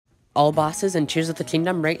All bosses in Tears of the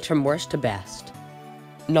Kingdom ranked from worst to best.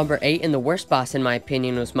 Number 8, and the worst boss in my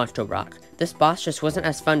opinion, was Machtorok. This boss just wasn't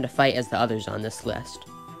as fun to fight as the others on this list.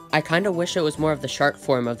 I kinda wish it was more of the shark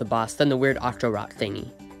form of the boss than the weird Octorok thingy.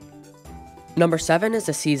 Number 7 is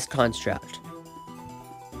the Seized Construct.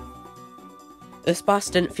 This boss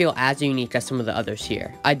didn't feel as unique as some of the others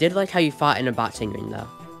here. I did like how you fought in a boxing ring though.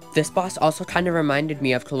 This boss also kinda reminded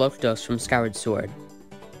me of Kolokdos from Skyward Sword.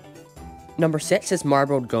 Number 6 is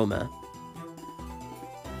Marbled Goma.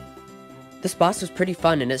 This boss was pretty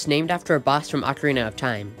fun and it's named after a boss from Ocarina of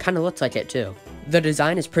Time. Kinda looks like it too. The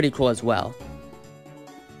design is pretty cool as well.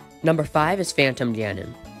 Number 5 is Phantom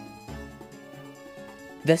Ganon.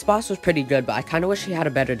 This boss was pretty good, but I kinda wish he had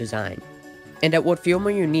a better design. And it would feel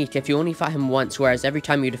more unique if you only fought him once, whereas every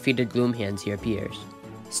time you defeated Gloomhands he appears.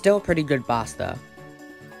 Still a pretty good boss though.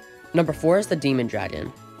 Number 4 is the Demon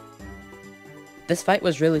Dragon. This fight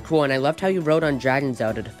was really cool and I loved how you rode on Dragon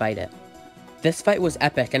Zelda to fight it. This fight was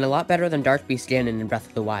epic and a lot better than Dark Beast Ganon in Breath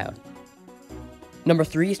of the Wild. Number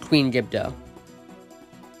 3 is Queen Gibdo.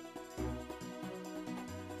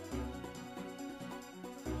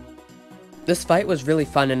 This fight was really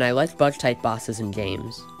fun and I liked bug-type bosses in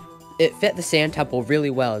games. It fit the Sand Temple really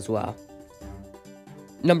well as well.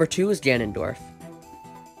 Number 2 is Ganondorf.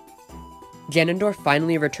 Ganondorf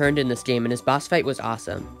finally returned in this game and his boss fight was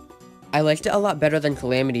awesome. I liked it a lot better than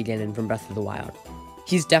Calamity Ganon from Breath of the Wild.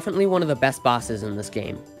 He's definitely one of the best bosses in this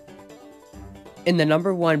game. And the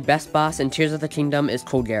number 1 best boss in Tears of the Kingdom is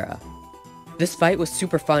Colgera. This fight was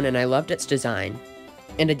super fun and I loved its design.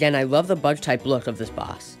 And again, I love the bug-type look of this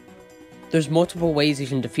boss. There's multiple ways you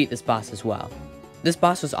can defeat this boss as well. This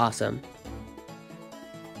boss was awesome.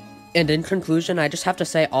 And in conclusion, I just have to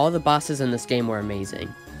say all the bosses in this game were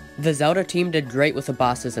amazing. The Zelda team did great with the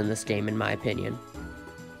bosses in this game in my opinion.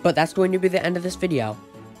 But that's going to be the end of this video.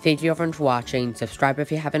 Thank you everyone for watching, subscribe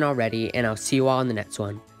if you haven't already, and I'll see you all in the next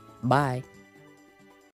one. Bye!